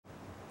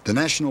The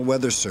National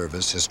Weather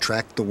Service has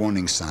tracked the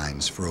warning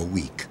signs for a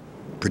week,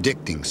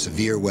 predicting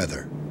severe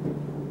weather.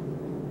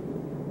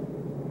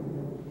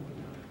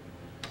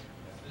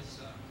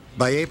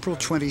 By April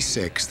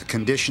 26, the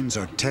conditions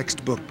are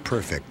textbook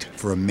perfect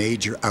for a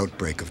major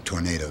outbreak of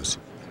tornadoes.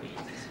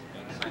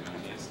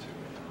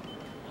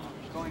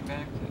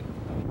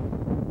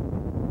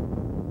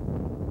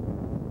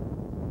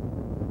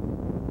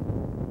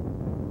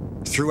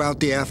 Throughout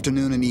the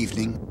afternoon and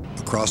evening,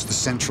 across the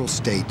central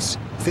states,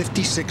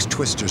 56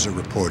 twisters are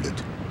reported.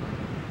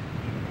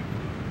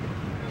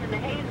 In the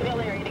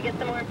Hayesville area to get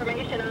some more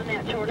information on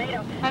that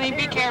tornado. Honey,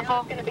 be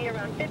careful. It's going to be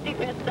around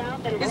 55th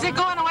South and Is it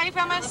going away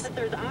from us?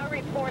 Officers are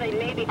reporting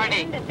maybe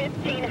 10 to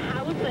 15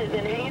 houses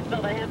in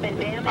Hayesville that have been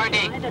damaged by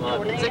the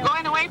tornado. Is it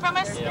going away from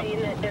us? They're saying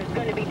that there's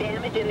going to be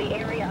damage in the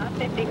area of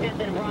 55th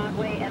and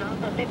Broadway and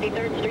also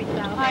 53rd Street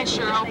South. I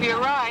sure hope you're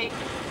right.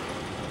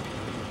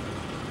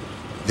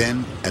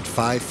 Then, at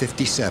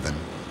 5:57,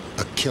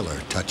 a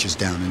killer touches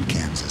down in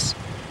Kansas.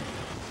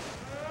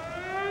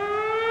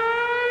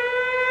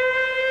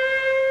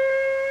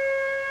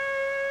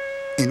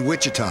 In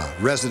Wichita,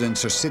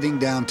 residents are sitting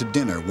down to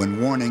dinner when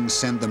warnings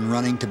send them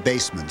running to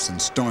basements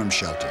and storm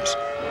shelters.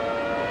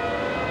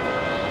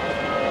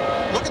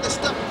 Look at the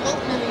stuff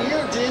floating in the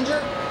air,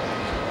 Ginger.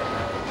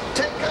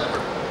 Take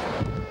cover.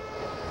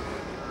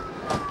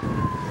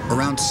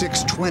 Around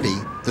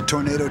 6:20, the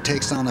tornado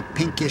takes on a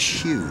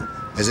pinkish hue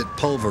as it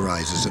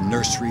pulverizes a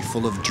nursery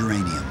full of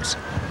geraniums.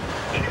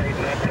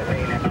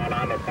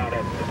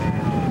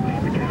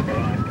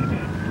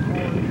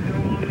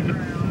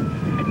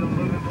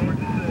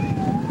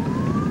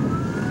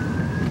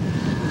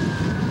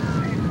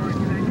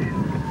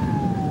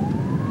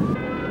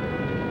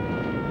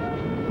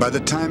 By the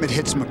time it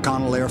hits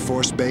McConnell Air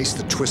Force Base,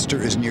 the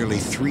twister is nearly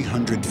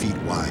 300 feet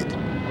wide.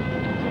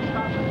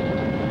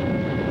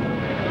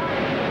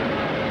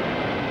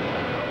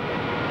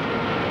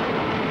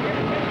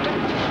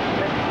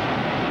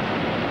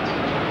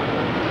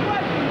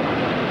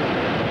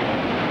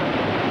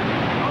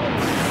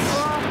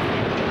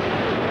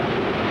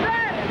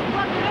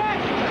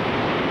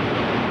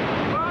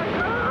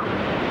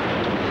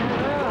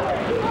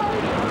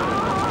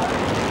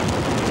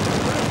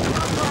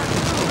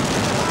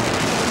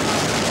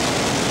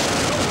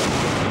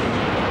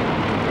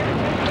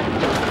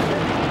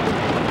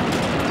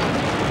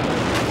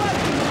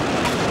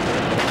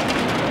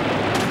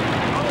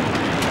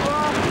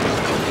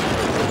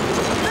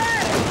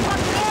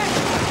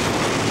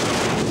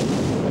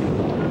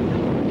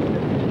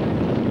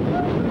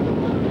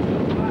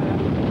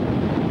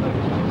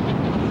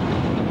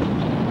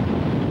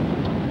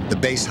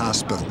 Base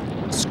hospital,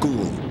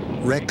 school,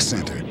 rec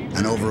center,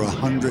 and over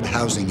 100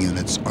 housing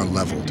units are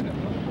leveled.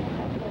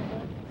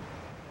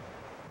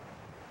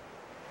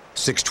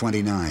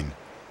 6:29.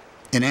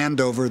 In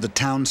Andover, the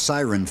town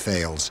siren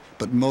fails,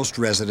 but most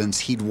residents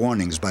heed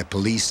warnings by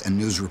police and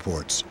news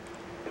reports.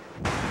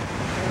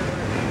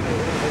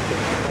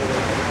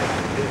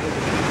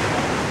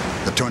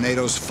 The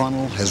tornado's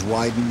funnel has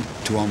widened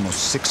to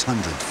almost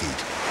 600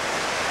 feet.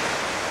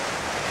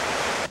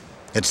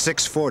 At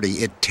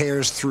 6:40, it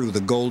tears through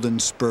the Golden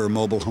Spur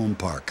Mobile Home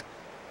Park.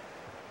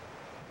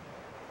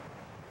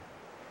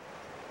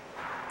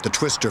 The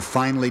twister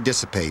finally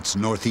dissipates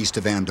northeast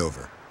of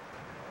Andover.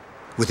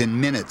 Within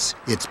minutes,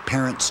 its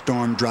parent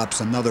storm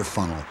drops another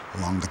funnel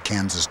along the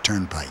Kansas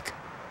Turnpike.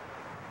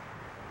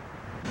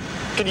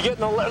 Can you get in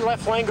the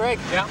left lane, Greg?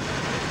 Yeah.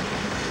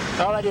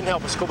 Oh, that didn't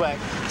help us. Go back.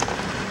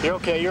 You're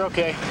okay, you're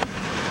okay.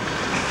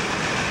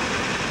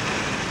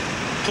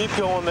 Keep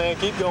going, man,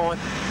 keep going.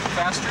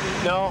 Faster?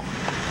 No.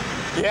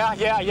 Yeah.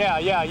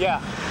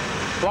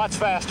 Lots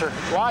faster,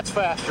 lots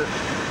faster.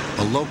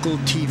 A local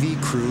TV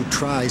crew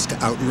tries to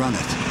outrun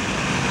it.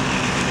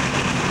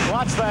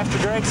 Lots faster,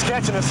 Greg. It's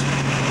catching us.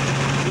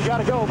 You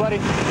gotta go,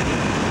 buddy.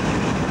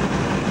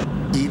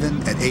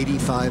 Even at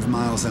 85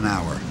 miles an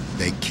hour,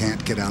 they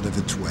can't get out of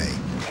its way.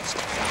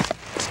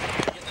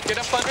 Get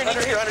up underneath.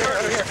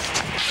 Under here.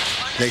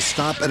 They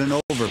stop at an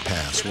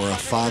overpass where a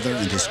father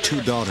and his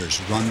two daughters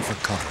run for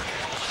cover.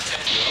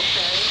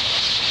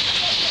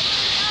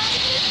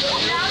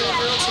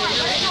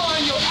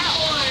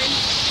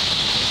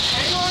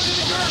 Hang on to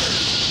the girder.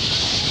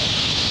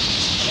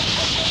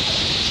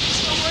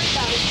 Don't worry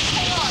about it.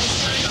 Hang on.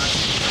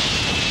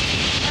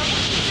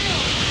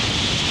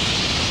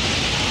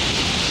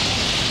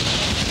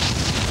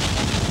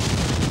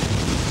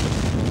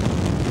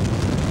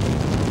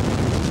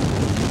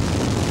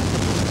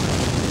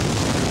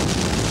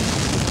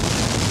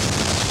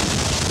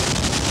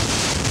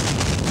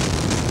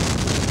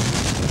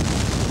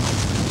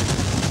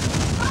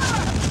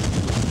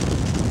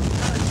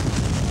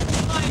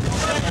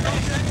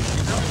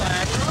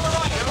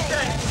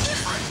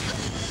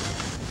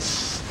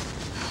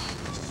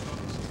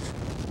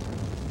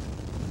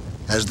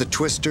 As the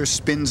twister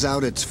spins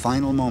out its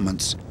final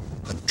moments,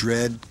 a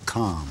dread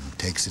calm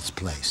takes its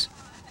place.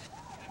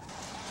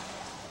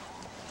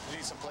 We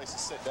need some place to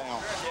sit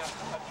down.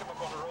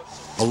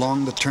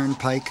 Along the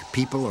turnpike,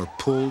 people are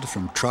pulled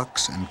from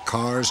trucks and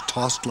cars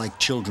tossed like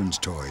children's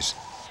toys.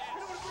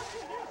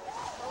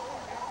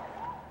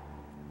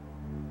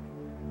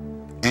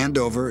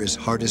 Andover is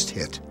hardest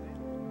hit.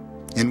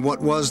 In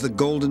what was the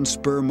Golden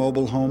Spur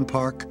Mobile Home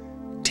Park,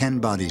 10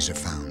 bodies are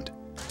found.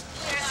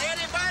 Is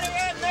anybody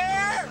in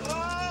there?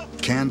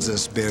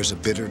 Kansas bears a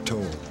bitter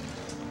toll.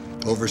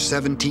 Over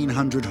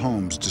 1,700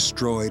 homes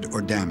destroyed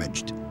or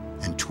damaged,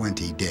 and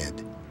 20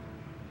 dead.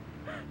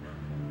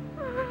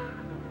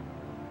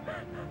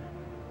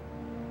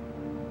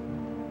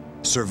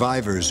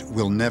 Survivors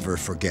will never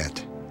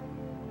forget.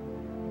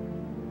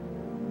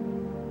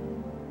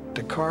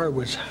 The car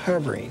was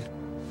hovering.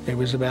 It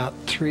was about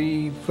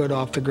 3 foot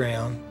off the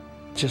ground,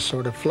 just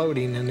sort of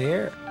floating in the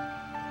air.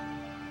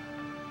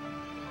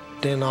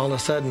 Then all of a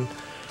sudden,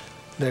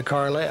 the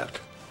car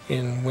left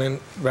and went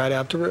right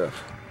out the roof.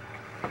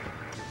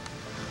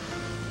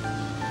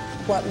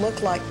 What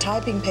looked like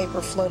typing paper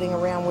floating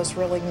around was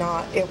really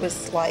not. It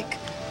was like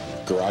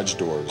garage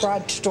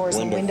doors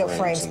and window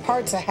frames,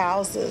 parts of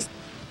houses.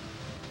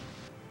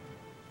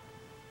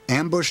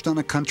 Ambushed on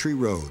a country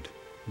road,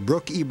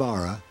 Brooke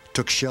Ibarra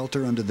took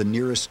shelter under the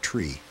nearest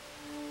tree.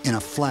 In a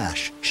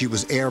flash, she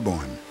was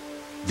airborne,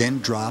 then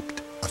dropped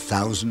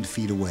 1,000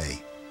 feet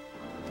away.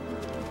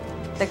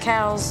 The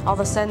cows all of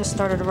a sudden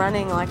started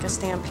running like a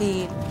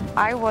stampede.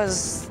 I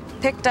was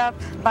picked up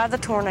by the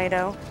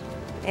tornado,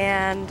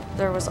 and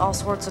there was all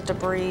sorts of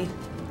debris.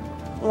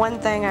 One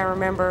thing I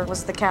remember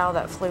was the cow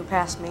that flew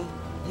past me.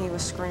 He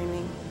was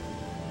screaming.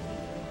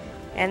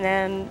 And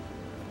then,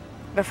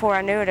 before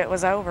I knew it, it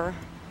was over,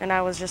 and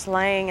I was just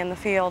laying in the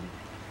field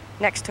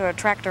next to a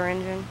tractor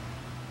engine.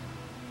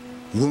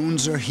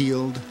 Wounds are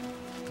healed,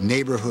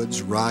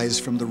 neighborhoods rise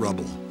from the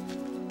rubble.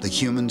 The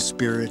human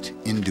spirit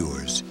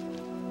endures.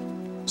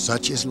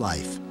 Such is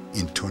life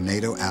in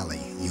Tornado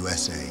Alley,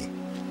 USA.